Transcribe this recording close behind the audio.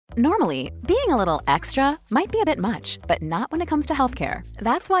Normally, being a little extra might be a bit much, but not when it comes to healthcare.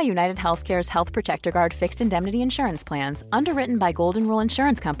 That's why United Healthcare's Health Protector Guard fixed indemnity insurance plans, underwritten by Golden Rule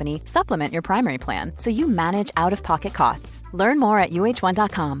Insurance Company, supplement your primary plan so you manage out-of-pocket costs. Learn more at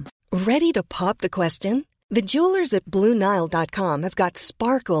uh1.com. Ready to pop the question? The jewelers at BlueNile.com have got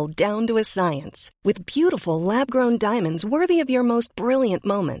sparkle down to a science with beautiful lab-grown diamonds worthy of your most brilliant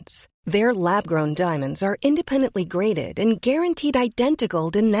moments. Their lab-grown diamonds are independently graded and guaranteed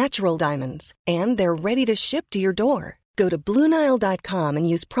identical to natural diamonds, and they're ready to ship to your door. Go to BlueNile.com and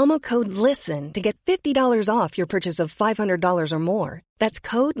use promo code LISTEN to get $50 off your purchase of $500 or more. That's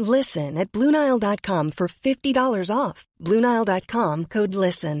code LISTEN at BlueNile.com for $50 off. BlueNile.com, code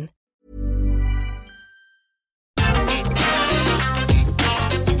LISTEN.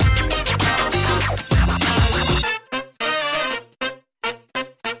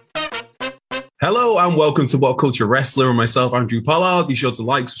 Hello and welcome to What Culture Wrestler and myself, Andrew Pollard. Be sure to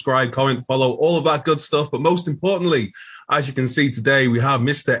like, subscribe, comment, follow, all of that good stuff. But most importantly, as you can see today, we have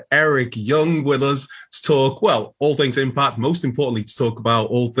Mr. Eric Young with us to talk, well, all things Impact, most importantly to talk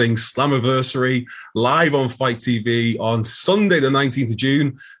about all things Slammiversary, live on Fight TV on Sunday, the 19th of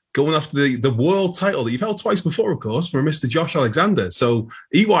June, going after the world title that you've held twice before, of course, for Mr. Josh Alexander. So,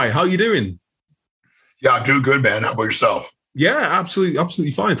 EY, how are you doing? Yeah, I'm doing good, man. How about yourself? Yeah,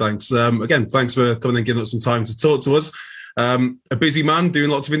 absolutely fine. Thanks. Again, thanks for coming and giving us some time to talk to us. A busy man doing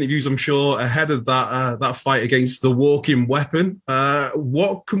lots of interviews, I'm sure, ahead of that fight against the Walking Weapon.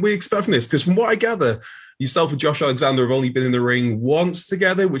 What can we expect from this? Because from what I gather, yourself and Josh Alexander have only been in the ring once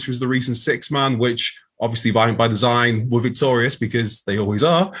together, which was the recent six-man, which obviously by design were victorious because they always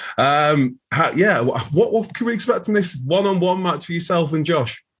are. What can we expect from this one-on-one match for yourself and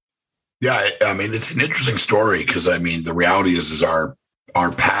Josh? Yeah, I mean, it's an interesting story because, I mean, the reality is our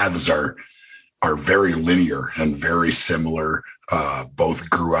paths are very linear and very similar. Both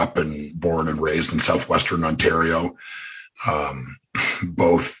grew up and born and raised in southwestern Ontario.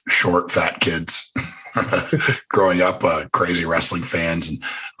 Both short, fat kids growing up, crazy wrestling fans. And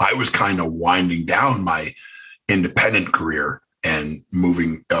I was kind of winding down my independent career and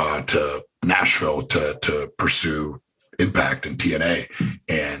moving to Nashville to pursue Impact and TNA,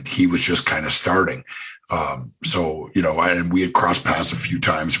 and he was just kind of starting. So, you know, and we had crossed paths a few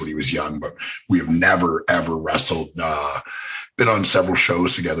times when he was young, but we have never, ever wrestled, been on several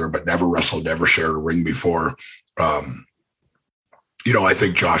shows together, but never wrestled, never shared a ring before. You know, I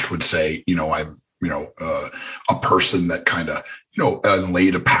think Josh would say, you know, I'm, you know, a person that kind of, you know,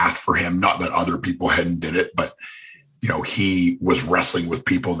 laid a path for him, not that other people hadn't did it, but you know, he was wrestling with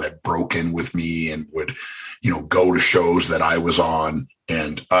people that broke in with me and would, you know, go to shows that I was on.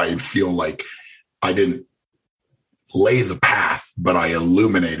 And I feel like I didn't lay the path, but I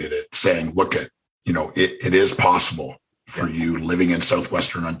illuminated it saying, look at, you know, it is possible for you living in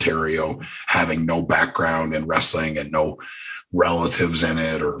southwestern Ontario, having no background in wrestling and no relatives in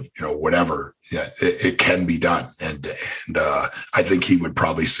it or, you know, whatever. Yeah, it can be done. And I think he would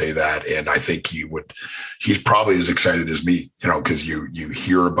probably say that. And I think he's probably as excited as me, you know, because you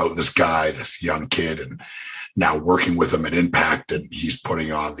hear about this guy, this young kid, and now working with him at Impact, and he's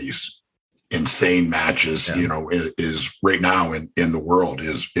putting on these insane matches, you know, is right now in the world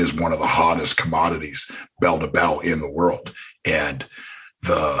is one of the hottest commodities bell to bell in the world. And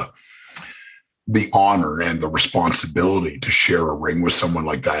the honor and the responsibility to share a ring with someone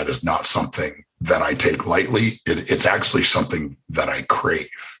like that is not something that I take lightly. It's actually something that I crave.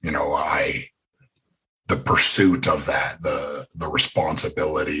 You know, the pursuit of that, the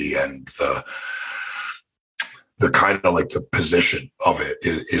responsibility and the kind of like the position of it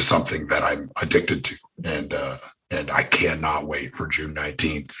is something that I'm addicted to. And I cannot wait for June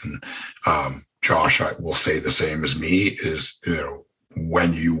 19th. And Josh, I will say the same as me is, you know,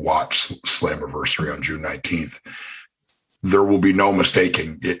 when you watch Slammiversary on June 19th, there will be no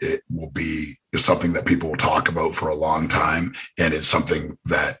mistaking. It will be something that people will talk about for a long time. And it's something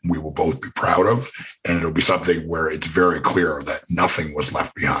that we will both be proud of. And it'll be something where it's very clear that nothing was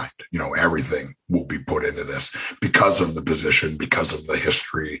left behind. You know, everything will be put into this because of the position, because of the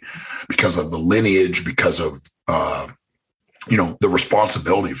history, because of the lineage, because of, you know, the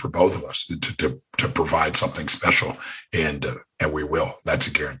responsibility for both of us to provide something special, and we will. That's a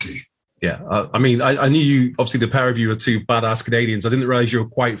guarantee. Yeah, I mean, I knew you. Obviously, the pair of you are two badass Canadians. I didn't realize you were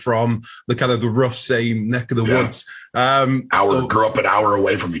quite from the kind of the rough same neck of the woods. Grew up an hour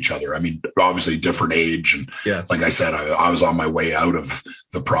away from each other. I mean, obviously different age, and like I said, I was on my way out of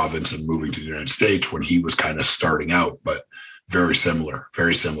the province and moving to the United States when he was kind of starting out, but very similar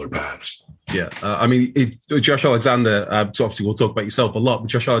paths. Yeah, I mean, Josh Alexander, so obviously we'll talk about yourself a lot, but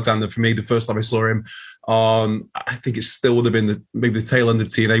Josh Alexander, for me, the first time I saw him I think it still would have been maybe the tail end of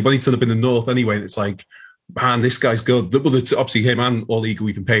TNA, but he turned up in the North anyway. And it's like, man, this guy's good. Obviously, him and All Ego,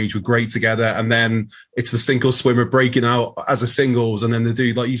 Ethan Page were great together. And then it's the single swimmer breaking out as a singles. And then the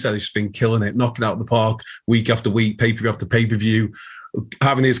dude, like you said, has just been killing it, knocking out the park week after week, pay-per-view after pay-per-view,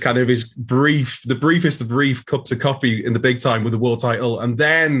 having the briefest of brief cups of coffee in the big time with the world title. And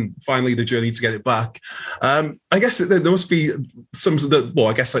then finally the journey to get it back. I guess there must be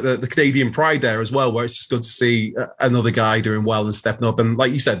the Canadian pride there as well, where it's just good to see another guy doing well and stepping up. And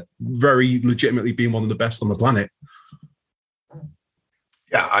like you said, very legitimately being one of the best on the planet.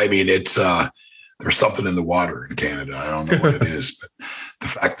 Yeah, I mean, it's there's something in the water in Canada. I don't know what it is, but the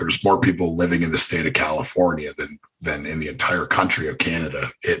fact there's more people living in the state of California than in the entire country of Canada,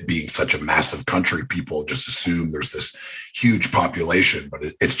 it being such a massive country, people just assume there's this huge population, but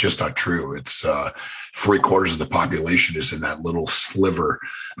it's just not true. It's 3/4 of the population is in that little sliver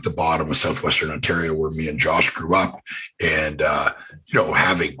at the bottom of Southwestern Ontario where me and Josh grew up. And,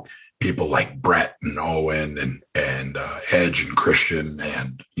 having people like Brett and Owen and Edge and Christian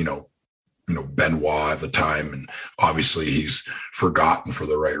and, Benoit at the time. And obviously he's forgotten for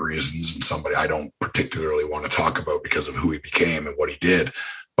the right reasons and somebody I don't particularly want to talk about because of who he became and what he did.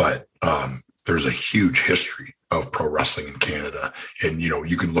 But there's a huge history of pro wrestling in Canada. And,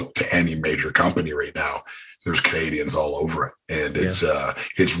 you can look to any major company right now. There's Canadians all over it. And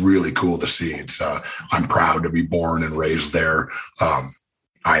it's really cool to see. I'm proud to be born and raised there.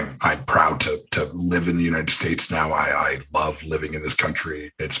 I'm proud to live in the United States now. I love living in this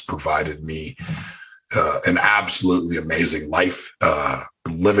country. It's provided me an absolutely amazing life,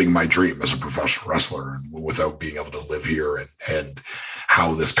 living my dream as a professional wrestler and without being able to live here and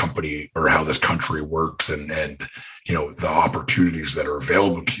how this company or how this country works and the opportunities that are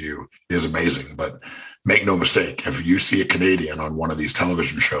available to you is amazing. But make no mistake, if you see a Canadian on one of these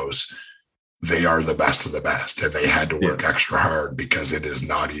television shows, they are the best of the best, and they had to work extra hard because it is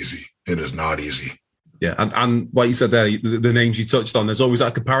not easy. It is not easy. Yeah, and like you said there, the names you touched on, there's always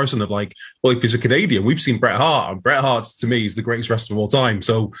that comparison of like, well, if he's a Canadian, we've seen Bret Hart, and Bret Hart to me is the greatest wrestler of all time.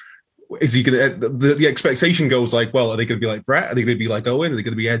 So is he going to, the expectation goes like, well, are they going to be like Bret? Are they going to be like Owen? Are they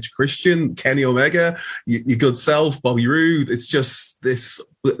going to be Edge, Christian, Kenny Omega, your good self, Bobby Roode? It's just this,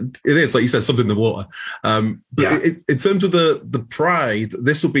 it is, like you said, something in the water. In terms of the pride,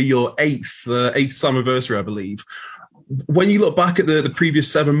 this will be your eighth anniversary, I believe. When you look back at the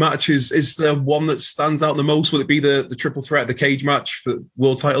previous 7 matches, is there one that stands out the most? Would it be the triple threat, the cage match for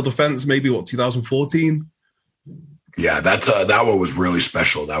world title defense, maybe 2014? Yeah, that one was really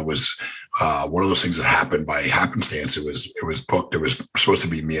special. That was one of those things that happened by happenstance. It was booked. It was supposed to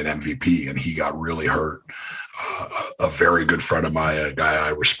be me and MVP, and he got really hurt. A very good friend of mine, a guy I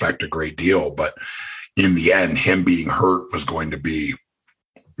respect a great deal, but in the end, him being hurt was going to be,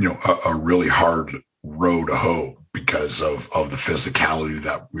 a really hard row to hoe because of the physicality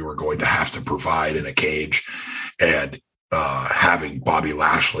that we were going to have to provide in a cage, and having Bobby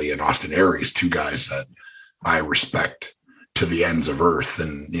Lashley and Austin Aries, two guys that I respect to the ends of earth,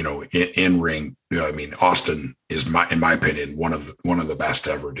 and in ring, Austin is in my opinion, one of the best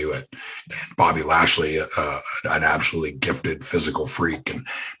to ever do it. And Bobby Lashley, an absolutely gifted physical freak, and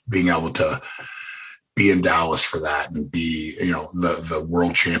being able to be in Dallas for that and be, the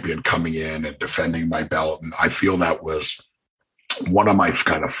world champion coming in and defending my belt, and I feel that was one of my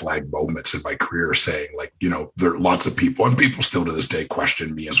kind of flag moments in my career, saying like, there are lots of people, and people still to this day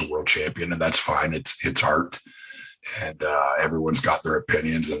question me as a world champion, and that's fine. It's art, and everyone's got their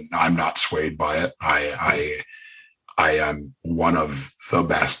opinions, and I'm not swayed by it. I am one of the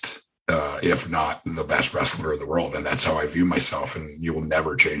best, if not the best wrestler in the world. And that's how I view myself, and you will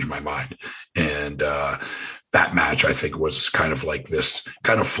never change my mind. And, that match, I think, was kind of like this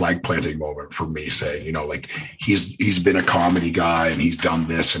kind of flag planting moment for me, saying, he's been a comedy guy and he's done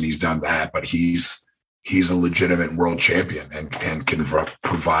this and he's done that, but he's a legitimate world champion and can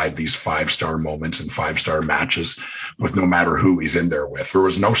provide these 5-star moments and 5-star matches with no matter who he's in there with. There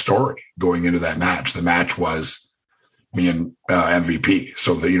was no story going into that match. The match was me and MVP.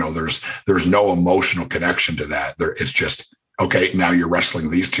 So there's no emotional connection to that. It's just, okay, now you're wrestling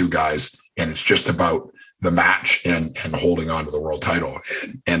these two guys, and it's just about the match and holding on to the world title.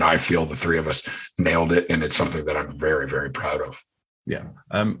 And I feel the three of us nailed it. And it's something that I'm very, very proud of. Yeah.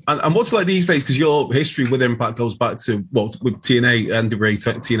 And what's it like these days? Because your history with Impact goes back to, with TNA and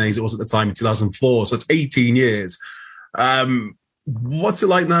TNA as it was at the time in 2004. So it's 18 years. What's it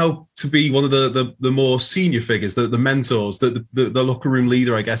like now to be one of the more senior figures, the mentors, the locker room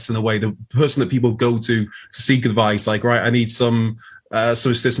leader, I guess, in a way, the person that people go to seek advice, like, right, I need some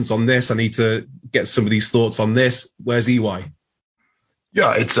assistance on this. I need to get some of these thoughts on this. Where's EY?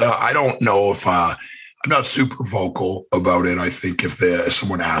 Yeah, it's I don't know if I'm not super vocal about it. I think if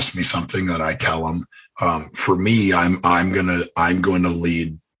someone asks me something that I tell them, for me, I'm going to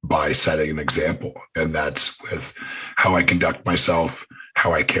lead by setting an example. And that's with how I conduct myself,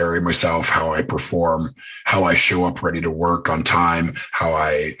 how I carry myself, how I perform, how I show up ready to work on time, how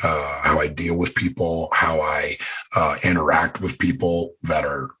I deal with people, how I interact with people that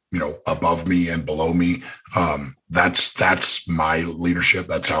are, above me and below me. That's my leadership.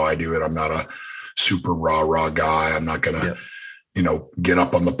 That's how I do it. I'm not a super raw guy. I'm not going to, get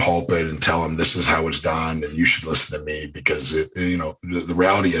up on the pulpit and tell them this is how it's done and you should listen to me, because the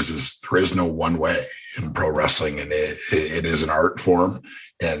reality is there is no one way in pro wrestling, and it is an art form,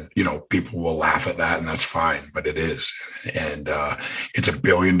 and people will laugh at that, and that's fine, but it is, and it's $1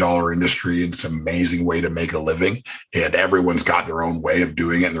 billion industry, and it's an amazing way to make a living, and everyone's got their own way of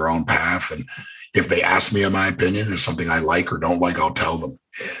doing it and their own path. And if they ask me in my opinion, if something I like or don't like, I'll tell them.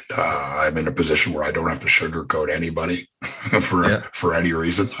 And I'm in a position where I don't have to sugarcoat anybody for any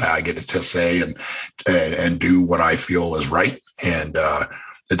reason. I get to say and do what I feel is right. And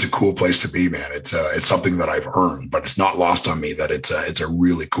it's a cool place to be, man. It's something that I've earned, but it's not lost on me that it's a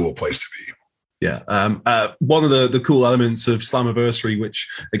really cool place to be. Yeah. One of the cool elements of Slammiversary, which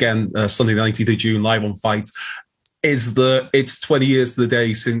again, Sunday the 19th of June, live on Fight, is it's 20 years to the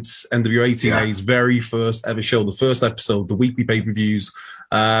day since NWA TNA's very first ever show, the first episode, the weekly pay-per-views.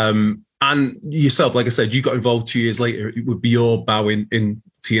 And yourself, like I said, you got involved 2 years later. It would be your bow in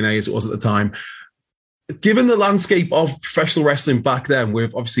TNA as it was at the time. Given the landscape of professional wrestling back then,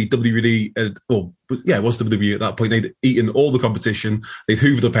 with obviously WWE, it was WWE at that point, they'd eaten all the competition, they'd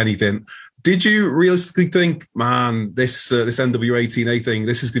hoovered up anything. Did you realistically think, man, this NWA TNA thing,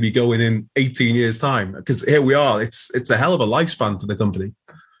 this is going to be going in 18 years' time? Because here we are. It's a hell of a lifespan for the company.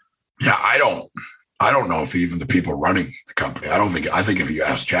 Yeah, I don't know if even the people running the company. I think if you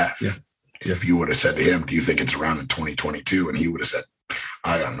asked Jeff, if you would have said to him, "Do you think it's around in 2022?" and he would have said,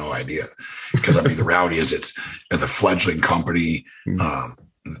 "I have no idea," because the reality is it's the fledgling company,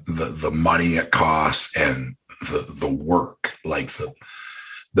 the money it costs, and the work, like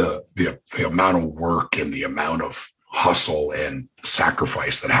the amount of work and the amount of hustle and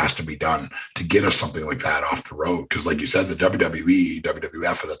sacrifice that has to be done to get us something like that off the road. Because like you said, the WWE,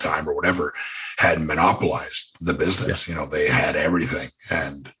 WWF at the time or whatever had monopolized the business. They had everything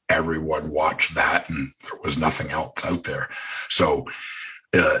and everyone watched that, and there was nothing else out there. So,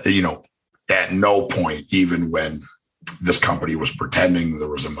 at no point, even when this company was pretending there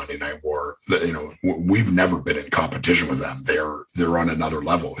was a Monday Night War, we've never been in competition with them. They're on another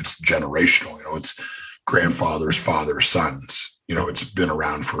level. It's generational. It's grandfathers, fathers, sons. It's been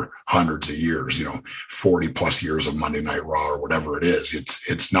around for hundreds of years, 40 plus years of Monday Night Raw or whatever it is.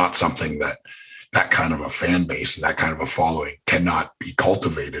 It's not something that kind of a fan base and that kind of a following cannot be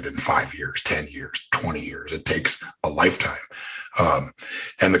cultivated in 5 years, 10 years, 20 years. It takes a lifetime.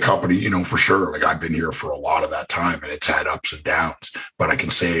 And the company, for sure, like I've been here for a lot of that time, and it's had ups and downs, but I can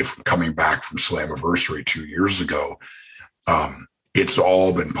say from coming back from Slammiversary 2 years ago, it's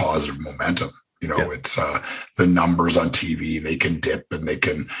all been positive momentum. It's the numbers on TV, they can dip and they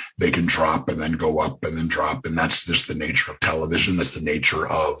can drop and then go up and then drop. And that's just the nature of television. That's the nature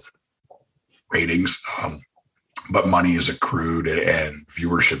of ratings. But money is accrued and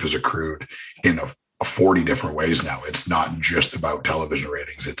viewership is accrued in 40 different ways now. It's not just about television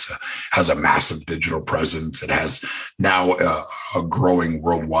ratings. It has a massive digital presence. It has now a growing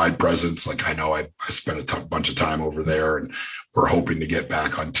worldwide presence. Like I know I spent a bunch of time over there, and we're hoping to get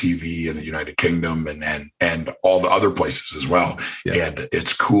back on TV in the United Kingdom and all the other places as well. Yeah. And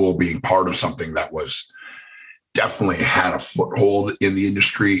it's cool being part of something that was definitely had a foothold in the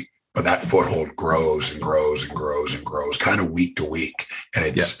industry, but that foothold grows and grows and grows and grows kind of week to week. And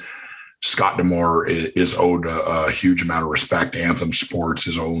it's, Scott D'Amore is owed a huge amount of respect. Anthem Sports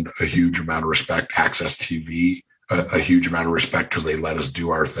is owned a huge amount of respect. Access TV, a huge amount of respect, because they let us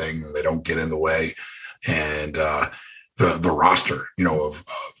do our thing and they don't get in the way. And the roster, of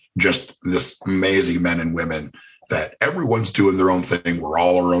just this amazing men and women that everyone's doing their own thing. We're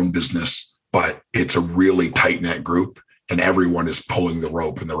all our own business, but it's a really tight-knit group, and everyone is pulling the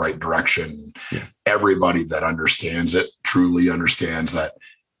rope in the right direction. Yeah. Everybody that understands it truly understands that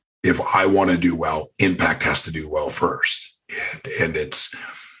if I want to do well, Impact has to do well first. And it's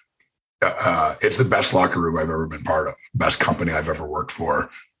the best locker room I've ever been part of, best company I've ever worked for.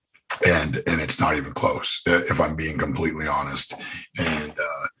 And it's not even close, if I'm being completely honest. And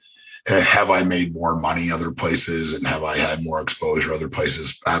have I made more money other places, and have I had more exposure other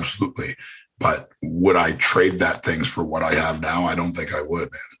places? Absolutely. But would I trade that things for what I have now? I don't think I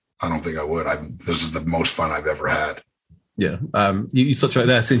would, man. I don't think I would. This is the most fun I've ever had. Yeah. You touched on it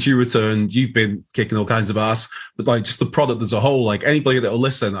there. Since you returned, you've been kicking all kinds of ass, but like just the product as a whole, like anybody that will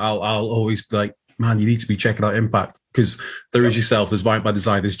listen, I'll always be like, man, you need to be checking out Impact, because there is yourself, there's Violent by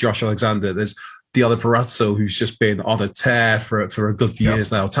Design, there's Josh Alexander, there's Deonna Purrazzo, who's just been on a tear for a good few years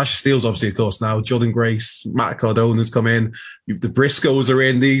now. Tasha Steele's obviously, of course, now. Jordan Grace, Matt Cardona's come in. The Briscoes are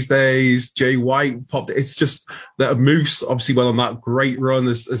in these days. Jay White popped. It's just that Moose obviously went on that great run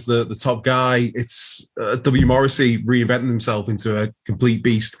as the top guy. It's W. Morrissey reinventing himself into a complete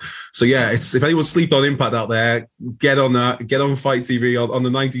beast. So yeah, it's, if anyone's sleeping on Impact out there, get on that. Get on Fight TV on the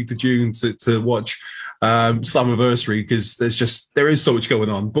 19th of June to watch Slammiversary, because there is so much going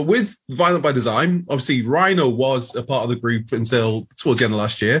on. But with Violent by Design, obviously Rhino was a part of the group until towards the end of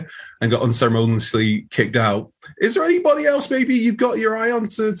last year and got unceremoniously kicked out. Is there anybody else maybe you've got your eye on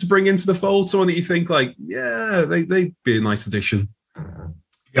to bring into the fold? Someone that you think like, yeah, they'd be a nice addition?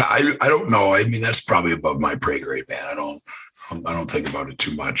 Yeah, I don't know. I mean, that's probably above my pay grade, man. I don't think about it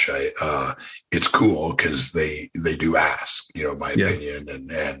too much. It's cool because they do ask, my opinion,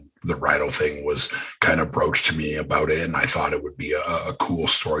 and the Rhino thing was kind of broached to me about it, and I thought it would be a cool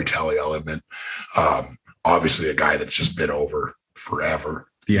storytelling element. Obviously, a guy that's just been over forever.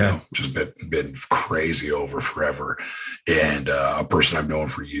 Just been crazy over forever, and a person I've known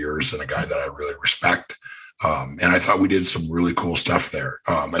for years, and a guy that I really respect. And I thought we did some really cool stuff there.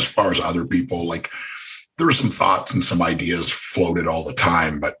 As far as other people, like there were some thoughts and some ideas floated all the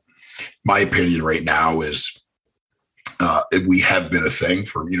time, but my opinion right now is we have been a thing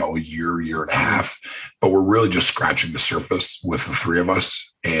for, a year and a half, but we're really just scratching the surface with the three of us.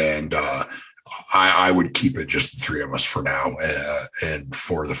 And I would keep it just the three of us for now and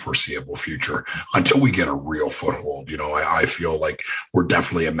for the foreseeable future until we get a real foothold. I feel like we're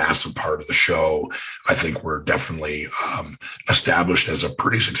definitely a massive part of the show. I think we're definitely established as a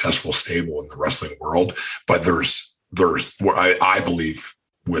pretty successful stable in the wrestling world, but there's I believe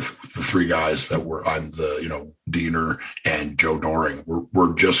with the three guys that were on the, Diener and Joe Doring,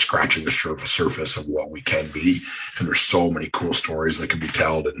 we're just scratching the surface of what we can be. And there's so many cool stories that can be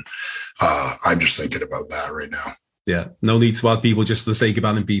told. And I'm just thinking about that right now. Yeah. No need to add people just for the sake of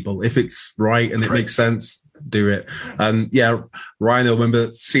adding people. If it's right and it makes sense, do it. And yeah, Rhino, I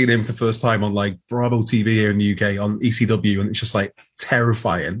remember seeing him for the first time on like Bravo TV here in the UK on ECW. And it's just like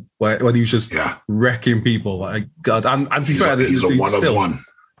terrifying when he was just wrecking people. Like, God. And to be fair, he's a one of one.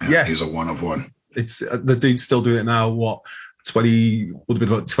 Yeah, he's a one of one. It's the dude's still doing it now. What, 20 would have been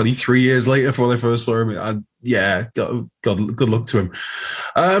about 23 years later from when I first saw him. And yeah, God, good luck to him.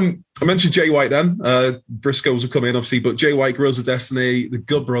 I mentioned Jay White then. Briscoes have come in, obviously, but Jay White, Guerrillas of Destiny, the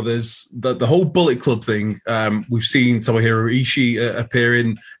Good Brothers, the whole Bullet Club thing. We've seen Tomohiro Ishii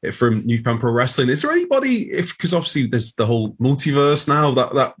appearing from New Japan Pro Wrestling. Is there anybody, because obviously there's the whole multiverse now,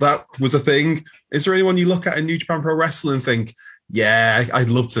 that was a thing. Is there anyone you look at in New Japan Pro Wrestling and think, yeah, I'd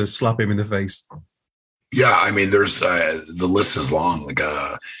love to slap him in the face? Yeah, I mean, there's the list is long. Like,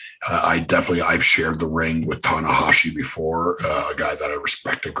 I've shared the ring with Tanahashi before, a guy that I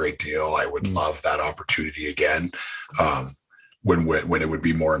respect a great deal. I would love that opportunity again. When it would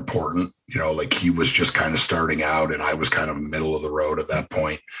be more important, like he was just kind of starting out and I was kind of middle of the road at that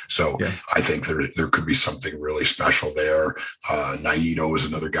point. So I think there could be something really special there. Naito is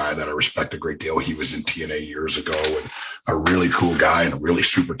another guy that I respect a great deal. He was in TNA years ago and a really cool guy and a really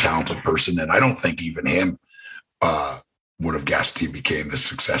super talented person. And I don't think even him would have guessed he became the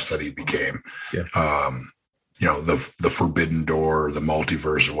success that he became. Yeah. The forbidden door, the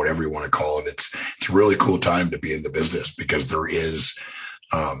multiverse, or whatever you want to call it. It's a really cool time to be in the business because there is,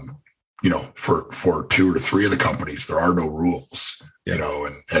 for two or three of the companies, there are no rules,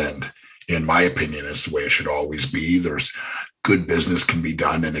 and in my opinion, it's the way it should always be. There's good business can be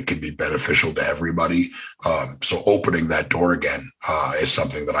done and it can be beneficial to everybody. So opening that door again is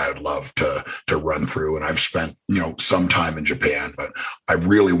something that I would love to run through. And I've spent, some time in Japan, but I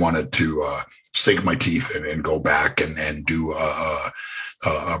really wanted to, sink my teeth and go back and do a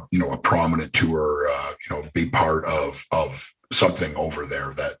prominent tour, be part of something over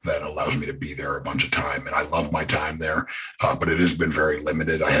there that allows me to be there a bunch of time. And I love my time there, but it has been very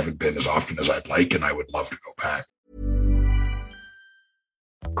limited. I haven't been as often as I'd like, and I would love to go back.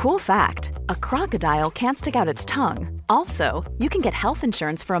 Cool fact, a crocodile can't stick out its tongue. Also, you can get health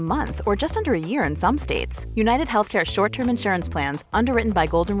insurance for a month or just under a year in some states. United Healthcare short-term insurance plans, underwritten by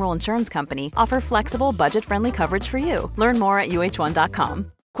Golden Rule Insurance Company, offer flexible, budget-friendly coverage for you. Learn more at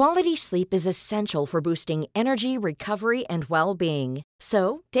uh1.com. Quality sleep is essential for boosting energy, recovery, and well-being.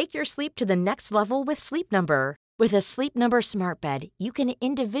 So, take your sleep to the next level with Sleep Number. With a Sleep Number Smart Bed, you can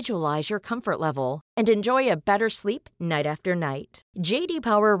individualize your comfort level and enjoy a better sleep night after night. J.D.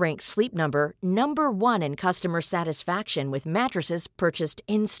 Power ranks Sleep Number number 1 in customer satisfaction with mattresses purchased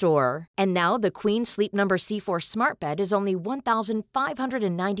in-store. And now the Queen Sleep Number C4 Smart Bed is only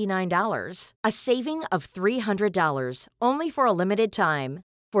 $1,599, a saving of $300, only for a limited time.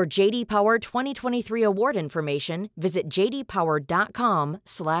 For J.D. Power 2023 award information, visit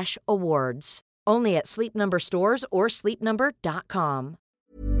jdpower.com/awards. Only at Sleep Number stores or sleepnumber.com.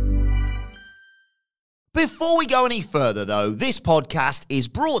 Before we go any further, though, this podcast is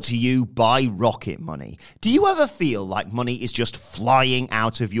brought to you by Rocket Money. Do you ever feel like money is just flying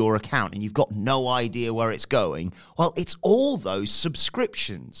out of your account and you've got no idea where it's going? Well, it's all those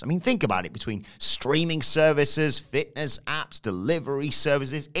subscriptions. I mean, think about it. Between streaming services, fitness apps, delivery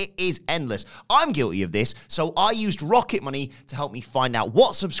services, it is endless. I'm guilty of this, so I used Rocket Money to help me find out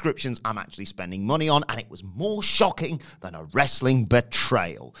what subscriptions I'm actually spending money on, and it was more shocking than a wrestling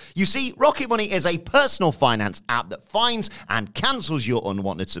betrayal. You see, Rocket Money is a personal finance app that finds and cancels your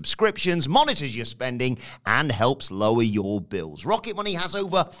unwanted subscriptions, monitors your spending, and helps lower your bills. Rocket Money has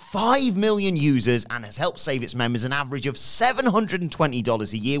over 5 million users and has helped save its members an average of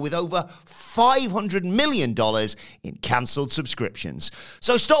 $720 a year, with over $500 million in cancelled subscriptions.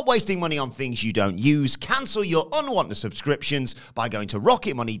 So stop wasting money on things you don't use. Cancel your unwanted subscriptions by going to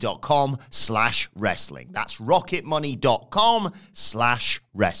rocketmoney.com/wrestling. That's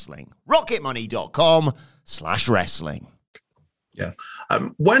rocketmoney.com/wrestling. rocketmoney.com/wrestling. Yeah.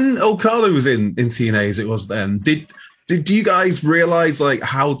 When Okada was in TNA, as it was then, did you guys realize like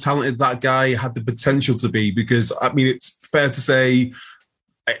how talented that guy had the potential to be? Because I mean, it's fair to say,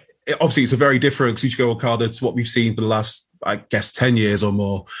 obviously it's a very different Kazuchika Okada to what we've seen for the last, I guess, 10 years or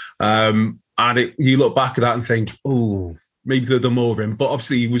more. You look back at that and think, oh, maybe they've done more of him. But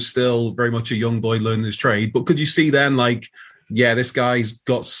obviously he was still very much a young boy learning his trade. But could you see then, like, yeah, this guy's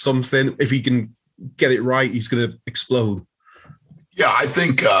got something. If he can get it right, he's going to explode. Yeah, I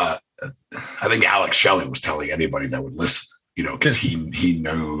think Alex Shelley was telling anybody that would listen, because he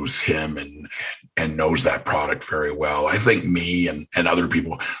knows him and knows that product very well. I think me and other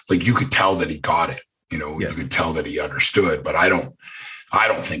people, like, you could tell that he got it. You could tell that he understood, but I don't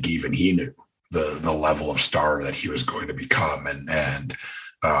think even he knew the level of star that he was going to become, and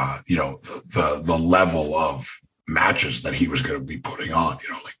the level of matches that he was going to be putting on.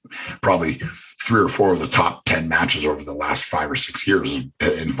 Like probably 3 or 4 of the top 10 matches over the last 5 or 6 years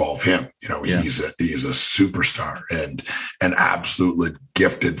involve him. He's a superstar and an absolutely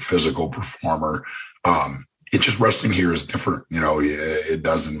gifted physical performer. It's just wrestling here is different. It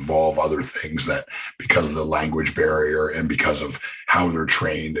does involve other things that, because of the language barrier and because of how they're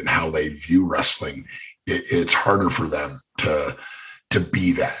trained and how they view wrestling, it's harder for them to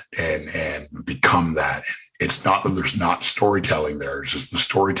be that and become that. It's not that there's not storytelling there. It's just the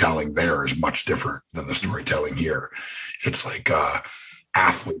storytelling there is much different than the storytelling here. It's like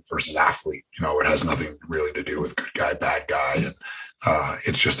athlete versus athlete. It has nothing really to do with good guy, bad guy. And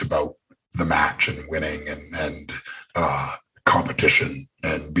it's just about the match and winning and competition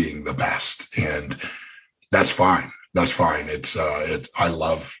and being the best. And that's fine. That's fine. I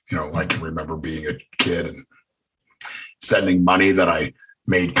love, I can remember being a kid and sending money that I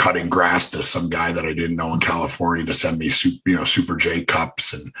made cutting grass to some guy that I didn't know in California to send me Super J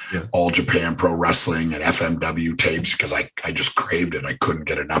cups and All Japan Pro Wrestling and FMW tapes, because I just craved it. I couldn't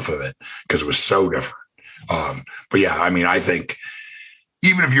get enough of it because it was so different. But yeah, I mean, I think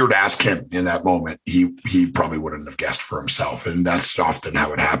even if you were to ask him in that moment, he probably wouldn't have guessed for himself. And that's often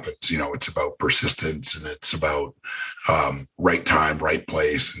how it happens. It's about persistence, and it's about right time, right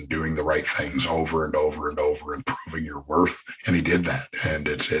place, and doing the right things over and over and over and proving your worth. And he did that. And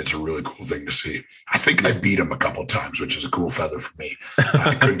it's a really cool thing to see. I think I beat him a couple of times, which is a cool feather for me.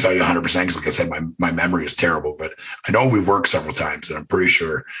 I couldn't tell you 100% because, like I said, my memory is terrible, but I know we've worked several times, and I'm pretty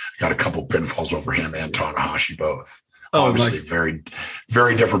sure I got a couple pinfalls over him and Tanahashi both. Oh, obviously, nice. Very,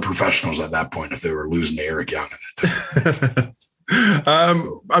 very different professionals at that point if they were losing to Eric Young at that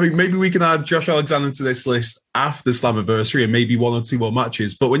time. I mean, maybe we can add Josh Alexander to this list after Slammiversary and maybe 1 or 2 more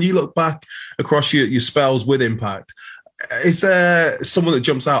matches. But when you look back across your spells with Impact, is there someone that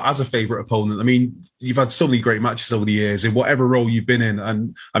jumps out as a favorite opponent? I mean, you've had so many great matches over the years in whatever role you've been in.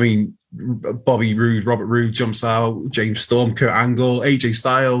 And I mean, Bobby Roode, Robert Roode jumps out, James Storm, Kurt Angle, AJ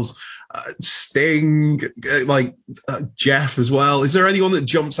Styles, Sting, Jeff as well. Is there anyone that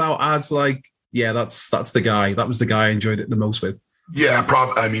jumps out as like, yeah, that's the guy. That was the guy I enjoyed it the most with. Yeah,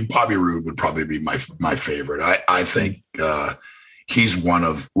 Bobby Roode would probably be my favorite. I think he's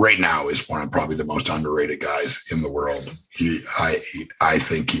right now is one of probably the most underrated guys in the world. I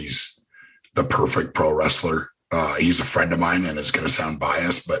think he's the perfect pro wrestler. He's a friend of mine, and it's going to sound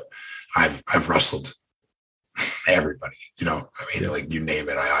biased, but I've wrestled everybody, like you name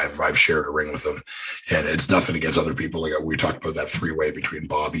it. I've shared a ring with them, and it's nothing against other people. Like we talked about, that 3-way between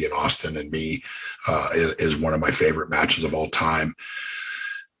Bobby and Austin and me is one of my favorite matches of all time.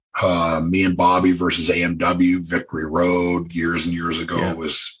 Me and Bobby versus AMW, Victory Road years and years ago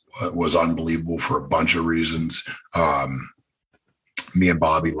was unbelievable for a bunch of reasons. Me and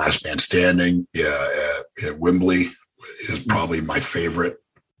Bobby, Last Man Standing at Wembley is probably my favorite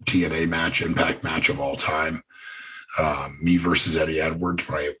TNA match, Impact match of all time. Me versus Eddie Edwards,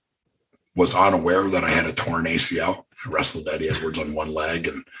 when I was unaware that I had a torn ACL. I wrestled Eddie Edwards on one leg,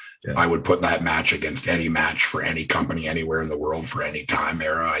 and I would put that match against any match for any company anywhere in the world for any time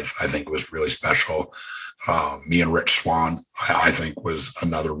era. I think it was really special. Me and Rich Swann, I think, was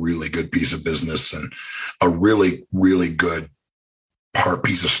another really good piece of business and a really, really good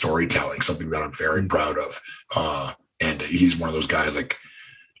piece of storytelling, something that I'm very proud of. And he's one of those guys, like,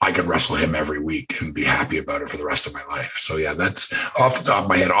 I could wrestle him every week and be happy about it for the rest of my life. So yeah, that's off the top of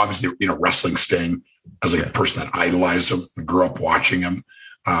my head. Obviously, wrestling Sting as a person that idolized him, grew up watching him,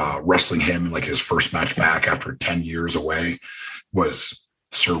 wrestling him in like his first match back after 10 years away was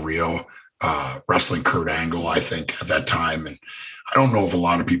surreal. Wrestling Kurt Angle, I think, at that time. And I don't know if a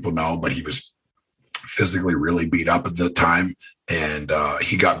lot of people know, but he was physically really beat up at the time. And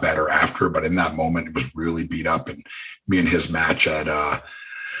he got better after, but in that moment, it was really beat up. And me and his match at,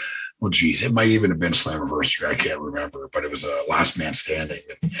 it might even have been Slammiversary. I can't remember, but it was a Last Man Standing,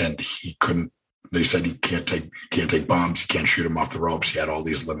 and he couldn't. They said he can't take bombs. You can't shoot him off the ropes. He had all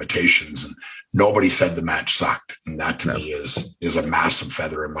these limitations, and nobody said the match sucked. And that to me is a massive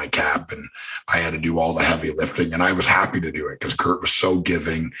feather in my cap. And I had to do all the heavy lifting, and I was happy to do it because Kurt was so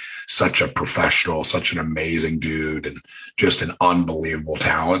giving, such a professional, such an amazing dude, and just an unbelievable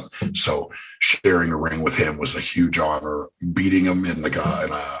talent. So sharing a ring with him was a huge honor. Beating him in like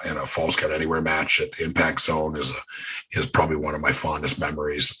in a Falls Count Anywhere match at the Impact Zone is probably one of my fondest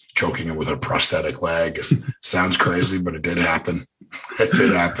memories. Choking him with a prosthetic leg sounds crazy, but it did happen. It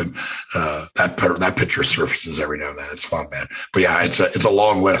did happen. That picture surfaces every now and then. It's fun, man. But yeah, it's a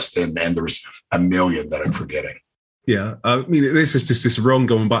long list, and there's a million that I'm forgetting. Yeah, I mean, this is just this run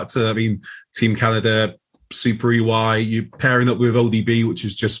going back to, Team Canada, Super EY, you pairing up with ODB, which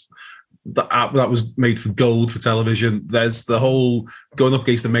is just the app that was made for gold for television. There's the whole going up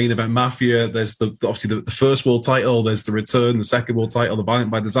against the Main Event Mafia. There's obviously the first world title. There's the return, the second world title, the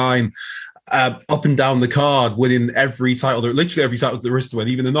Valiant by Design. Up and down the card, winning every title, literally every title there is to win,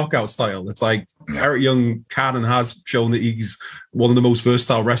 even the Knockouts title. It's like Eric Young can and has shown that he's one of the most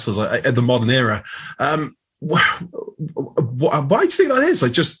versatile wrestlers in the modern era. Why do you think that is?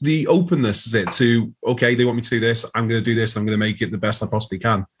 Like, just the openness, is it, to, okay, they want me to do this, I'm going to do this, I'm going to make it the best I possibly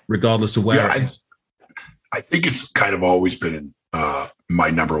can, regardless of where it is? I think it's kind of always been my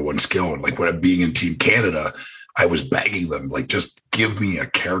number one skill. And like, when I'm being in Team Canada, I was begging them, like, just give me a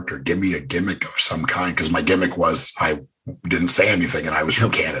character, give me a gimmick of some kind. Because my gimmick was I didn't say anything and I was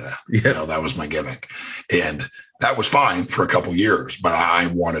from Canada. Yeah. That was my gimmick. And that was fine for a couple of years, but I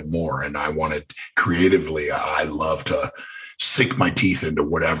wanted more, and I wanted creatively. I love to sink my teeth into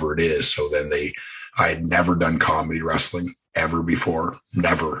whatever it is. So then I had never done comedy wrestling ever before,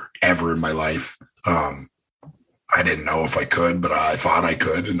 never, ever in my life. I didn't know if I could, but I thought I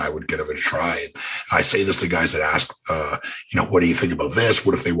could, and I would give it a try. And I say this to guys that ask, what do you think about this?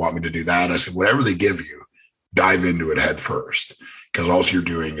 What if they want me to do that? I said, whatever they give you, dive into it head first, because all you're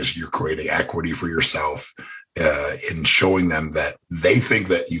doing is you're creating equity for yourself in showing them that they think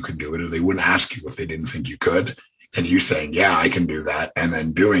that you can do it, or they wouldn't ask you if they didn't think you could. And you saying, yeah, I can do that, and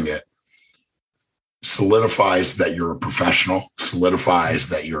then doing it solidifies that you're a professional, solidifies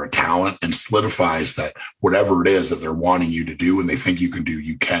that you're a talent, and solidifies that whatever it is that they're wanting you to do and they think you can do,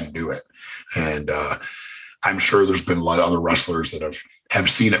 you can do it. And I'm sure there's been a lot of other wrestlers that have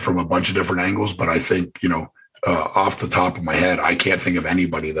seen it from a bunch of different angles, but I think, off the top of my head, I can't think of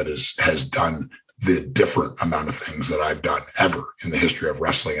anybody that has done the different amount of things that I've done ever in the history of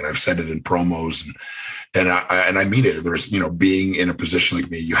wrestling. And I've said it in promos, and I mean it. There's, being in a position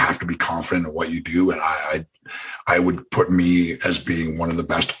like me, you have to be confident in what you do. And I would put me as being one of the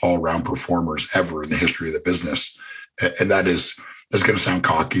best all-around performers ever in the history of the business. And that's going to sound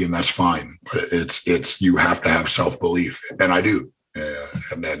cocky, and that's fine, but it's, you have to have self-belief, and I do.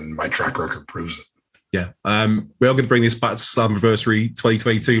 And then my track record proves it. Yeah. We are going to bring this back to Slammiversary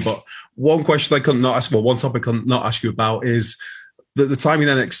 2022, but one question I couldn't not ask, one topic I couldn't not ask you about is the time in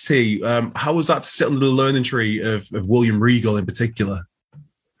NXT. How was that to sit under the learning tree of William Regal in particular?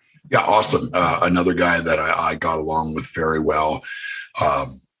 Yeah, awesome. Another guy that I got along with very well.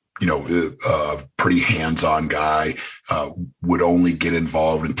 pretty hands-on guy, would only get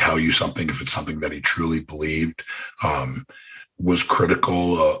involved and tell you something if it's something that he truly believed, was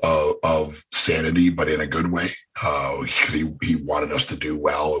critical of sanity, but in a good way, because he wanted us to do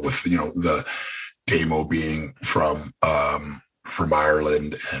well with, the Damo being from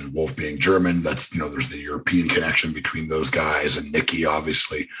Ireland and Wolf being German. That's, there's the European connection between those guys, and Nicky,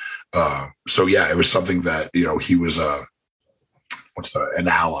 obviously. So yeah, it was something that, he was an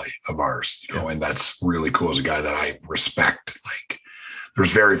ally of ours, and that's really cool. As a guy that I respect, like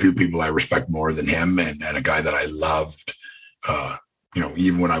there's very few people I respect more than him, and a guy that I loved,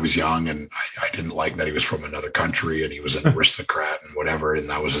 even when I was young, and I didn't like that he was from another country and he was an aristocrat and whatever, and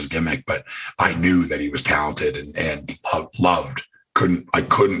that was his gimmick. But I knew that he was talented and loved. I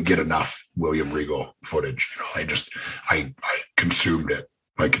couldn't get enough William Regal footage. I consumed it.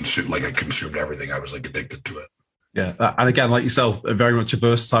 I consumed everything. I was like addicted to it. Yeah, and again, like yourself, very much a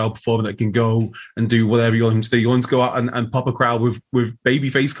versatile performer that can go and do whatever you want him to do. You want him to go out and pop a crowd with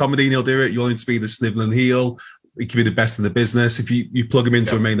babyface comedy, and he'll do it. You want him to be the sniveling heel. He can be the best in the business. If you plug him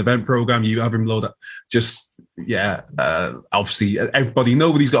into a main event program, you have him load up. Obviously,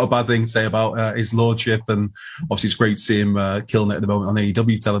 nobody's got a bad thing to say about his lordship, and obviously it's great to see him killing it at the moment on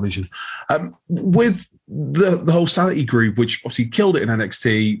AEW television. With the whole Sanity group, which obviously killed it in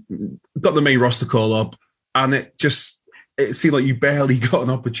NXT, got the main roster call up, and it seemed like you barely got an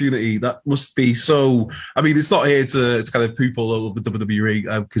opportunity. That must be so. I mean, it's not here to kind of poop all over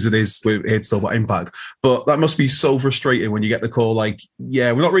WWE, because we're here to talk about Impact. But that must be so frustrating when you get the call like,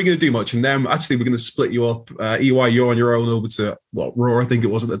 yeah, we're not really going to do much, and then actually we're going to split you up. EY, you're on your own over to Raw, I think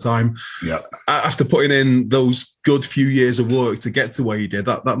it was at the time. Yeah. After putting in those good few years of work to get to where you did,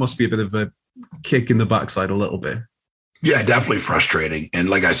 that must be a bit of a kick in the backside a little bit. Yeah, definitely frustrating. And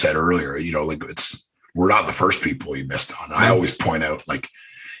like I said earlier, we're not the first people he missed on. I always point out, like,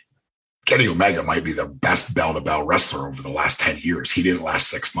 Kenny Omega might be the best bell-to-bell wrestler over the last 10 years. He didn't last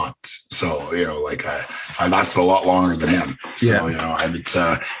 6 months. So, I lasted a lot longer than him. So, and it's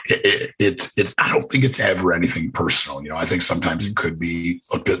I don't think it's ever anything personal. I think sometimes it could be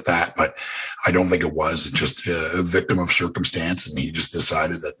looked at that, but I don't think it was. It's just a victim of circumstance. And he just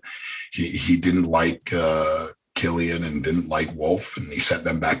decided that he didn't like Killian and didn't like Wolf, and he sent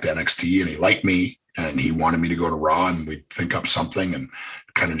them back to NXT, and he liked me, and he wanted me to go to Raw, and we'd think up something, and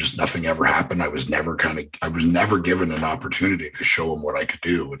kind of just nothing ever happened. I was never given an opportunity to show him what I could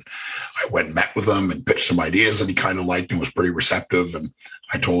do. And I went and met with him and pitched some ideas that he kind of liked and was pretty receptive. And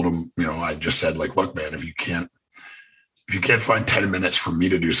I told him, I just said, like, look, man, if you can't find 10 minutes for me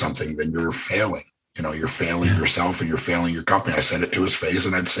to do something, then you're failing. You're failing yourself and you're failing your company. I said it to his face,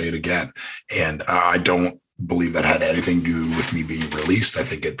 and I'd say it again. And I don't believe that had anything to do with me being released. I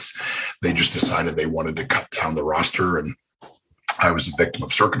think they just decided they wanted to cut down the roster, and I was a victim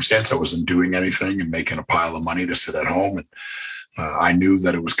of circumstance. I wasn't doing anything and making a pile of money to sit at home. And I knew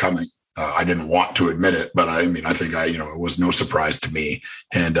that it was coming. I didn't want to admit it, but I think it was no surprise to me.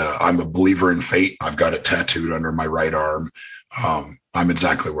 And I'm a believer in fate. I've got it tattooed under my right arm. I'm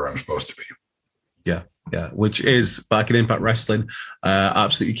exactly where I'm supposed to be. Yeah, which is back in Impact Wrestling,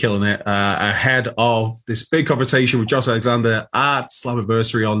 absolutely killing it. Ahead of this big conversation with Josh Alexander at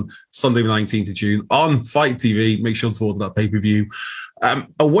Slammiversary on Sunday the 19th of June on Fight TV. Make sure to order that pay-per-view.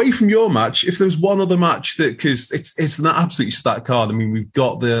 Away from your match, if there's one other match because it's an absolutely stacked card. I mean, we've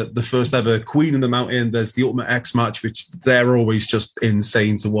got the first ever Queen of the Mountain. There's the Ultimate X match, which they're always just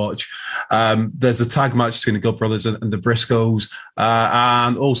insane to watch. There's the tag match between the Good Brothers and the Briscoes.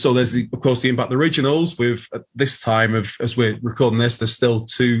 And also there's of course the Impact Originals with this time as we're recording this, there's still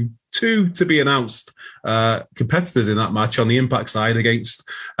two to be announced competitors in that match on the Impact side against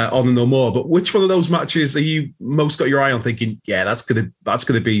Honor No More. But which one of those matches are you most got your eye on thinking, yeah, that's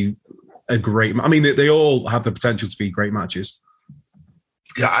gonna be a great I mean, they all have the potential to be great matches.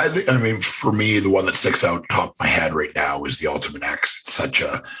 Yeah, I mean, for me, the one that sticks out top of my head right now is the Ultimate X. It's such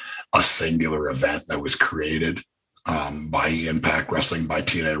a singular event that was created by Impact Wrestling, by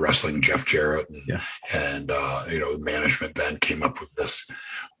TNA Wrestling, Jeff Jarrett, and the management then came up with this,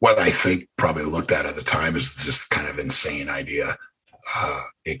 what I think probably looked at the time is just kind of insane idea.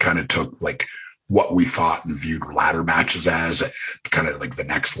 It kind of took like what we thought and viewed ladder matches as kind of like the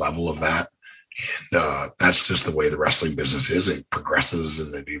next level of that. And that's just the way the wrestling business is. It progresses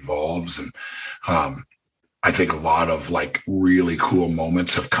and it evolves. And I think a lot of like really cool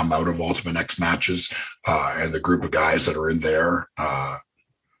moments have come out of Ultimate X matches, and the group of guys that are in there.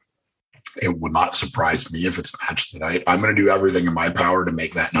 It would not surprise me if it's match tonight. I'm going to do everything in my power to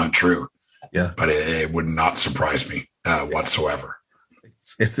make that not true. Yeah, but it would not surprise me whatsoever.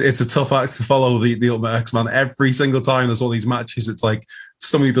 It's a tough act to follow, the Ultimate X, man. Every single time there's all these matches, it's like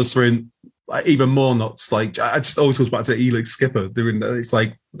somebody does something like even more nuts. Like, I just always goes back to Elix Skipper doing. It's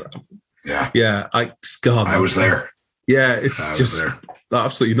like, yeah. I was there. Yeah, it's just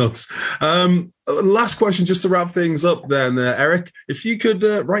absolutely nuts. Last question, just to wrap things up then, Eric, if you could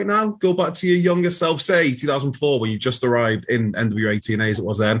right now go back to your younger self, say 2004, when you just arrived in NWA TNA as it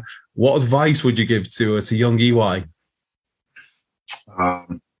was then, what advice would you give to young EY?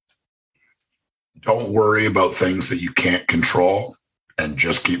 Don't worry about things that you can't control and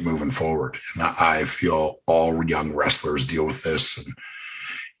just keep moving forward. And I feel all young wrestlers deal with this and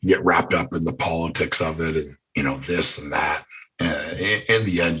get wrapped up in the politics of it and, this and that. In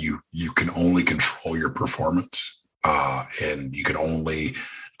the end, you can only control your performance, and you can only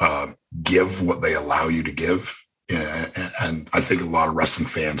give what they allow you to give. And I think a lot of wrestling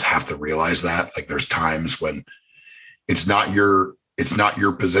fans have to realize that. Like, there's times when it's not your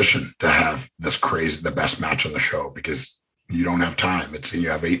position to have the best match on the show, because you don't have time. You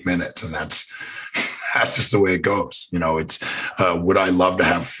have 8 minutes, and that's just the way it goes. It's would I love to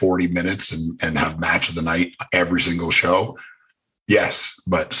have 40 minutes and have match of the night every single show? Yes,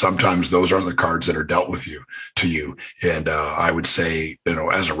 but sometimes those aren't the cards that are dealt to you. And I would say,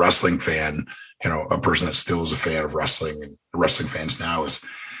 as a wrestling fan, a person that still is a fan of wrestling and wrestling fans now, is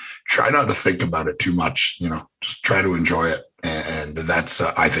try not to think about it too much. Just try to enjoy it. And that's,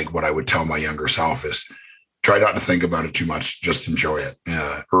 I think, what I would tell my younger self is try not to think about it too much. Just enjoy it.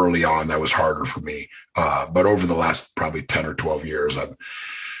 Early on, that was harder for me. But over the last probably 10 or 12 years,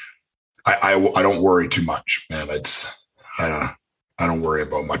 I don't worry too much, man. I don't worry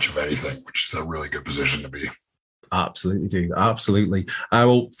about much of anything, which is a really good position to be. Absolutely, dude. Absolutely.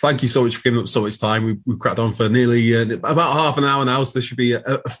 Well, thank you so much for giving up so much time. We've cracked on for nearly about half an hour now, so this should be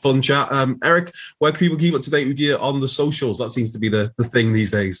a fun chat. Eric, where can people keep up to date with you on the socials? That seems to be the thing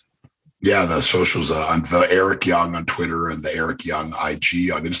these days. Yeah, the socials. I'm the Eric Young on Twitter and the Eric Young IG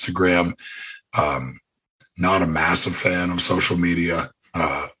on Instagram. Not a massive fan of social media.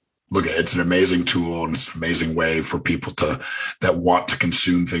 Look, it's an amazing tool, and it's an amazing way for people that want to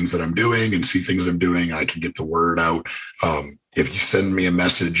consume things that I'm doing and see things I'm doing. And I can get the word out. If you send me a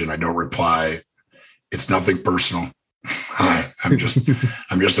message and I don't reply, it's nothing personal. I'm just a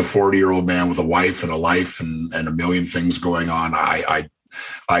 40-year-old man with a wife and a life and a million things going on. I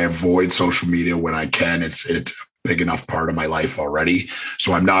avoid social media when I can. It's a big enough part of my life already.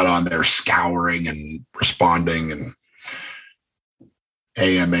 So I'm not on there scouring and responding and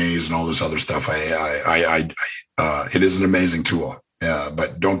AMAs and all this other stuff. It is an amazing tool,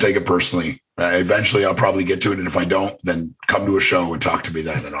 but don't take it personally. Eventually I'll probably get to it. And if I don't, then come to a show and talk to me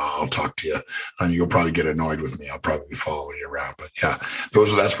then, and I'll talk to you, and you'll probably get annoyed with me. I'll probably be following you around, but yeah,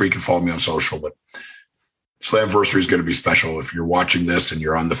 that's where you can follow me on social. But Slamversary is going to be special. If you're watching this and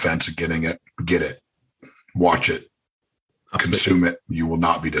you're on the fence of getting it, get it, watch it, consume it. You will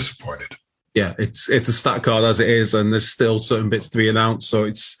not be disappointed. Yeah, it's a stat card as it is, and there's still certain bits to be announced. So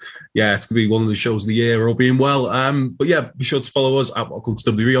it's going to be one of the shows of the year, all being well. But yeah, be sure to follow us at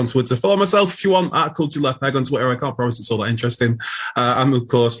WhatCultureWE on Twitter. Follow myself if you want at CultureLeftPeg on Twitter. I can't promise it's all that interesting. And of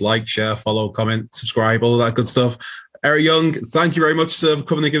course, like, share, follow, comment, subscribe, all of that good stuff. Eric Young, thank you very much, sir, for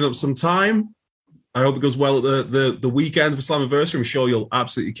coming and giving up some time. I hope it goes well at the weekend for Slammiversary. I'm sure you'll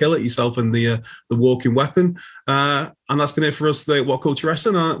absolutely kill it yourself and the walking weapon. And that's been it for us today at What Culture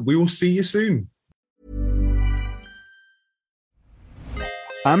Wrestling. We will see you soon.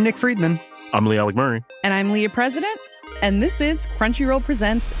 I'm Nick Friedman. I'm Lee Alec Murray. And I'm Leah President. And this is Crunchyroll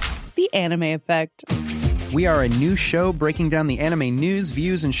Presents The Anime Effect. We are a new show breaking down the anime news,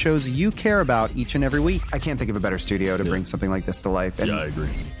 views, and shows you care about each and every week. I can't think of a better studio to bring something like this to life. And I agree.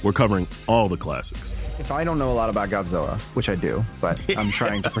 We're covering all the classics. If I don't know a lot about Godzilla, which I do, but I'm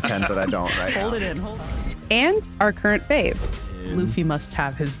trying to pretend that I don't right now. Hold it in. And our current faves. Luffy must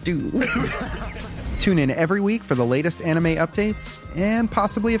have his due. Tune in every week for the latest anime updates and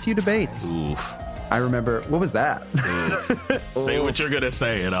possibly a few debates. Oof. I remember, what was that? Say what you're going to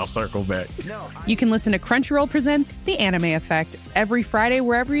say and I'll circle back. You can listen to Crunchyroll Presents The Anime Effect every Friday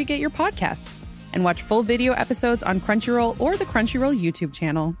wherever you get your podcasts, and watch full video episodes on Crunchyroll or the Crunchyroll YouTube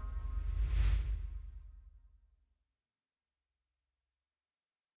channel.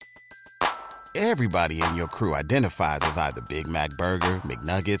 Everybody in your crew identifies as either Big Mac Burger,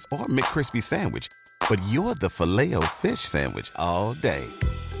 McNuggets, or McCrispy Sandwich, but you're the Filet-O-Fish Sandwich all day.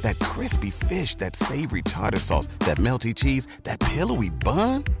 That crispy fish, that savory tartar sauce, that melty cheese, that pillowy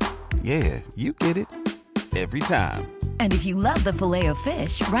bun. Yeah, you get it. Every time. And if you love the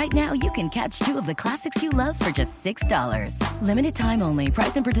Filet-O-Fish, right now you can catch 2 of the classics you love for just $6. Limited time only.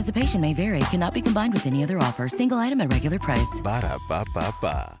 Price and participation may vary. Cannot be combined with any other offer. Single item at regular price.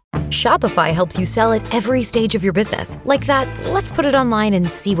 Ba-da-ba-ba-ba. Shopify helps you sell at every stage of your business. Like that, let's put it online and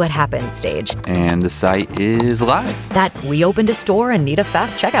see what happens stage. And the site is live. That we opened a store and need a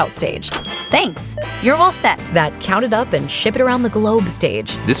fast checkout stage. Thanks. You're all set. That count it up and ship it around the globe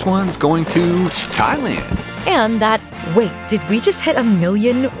stage. This one's going to Thailand. And that, wait, did we just hit 1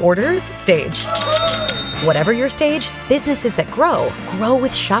 million orders stage? Whatever your stage, businesses that grow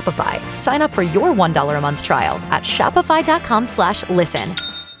with Shopify. Sign up for your $1 a month trial at shopify.com/listen.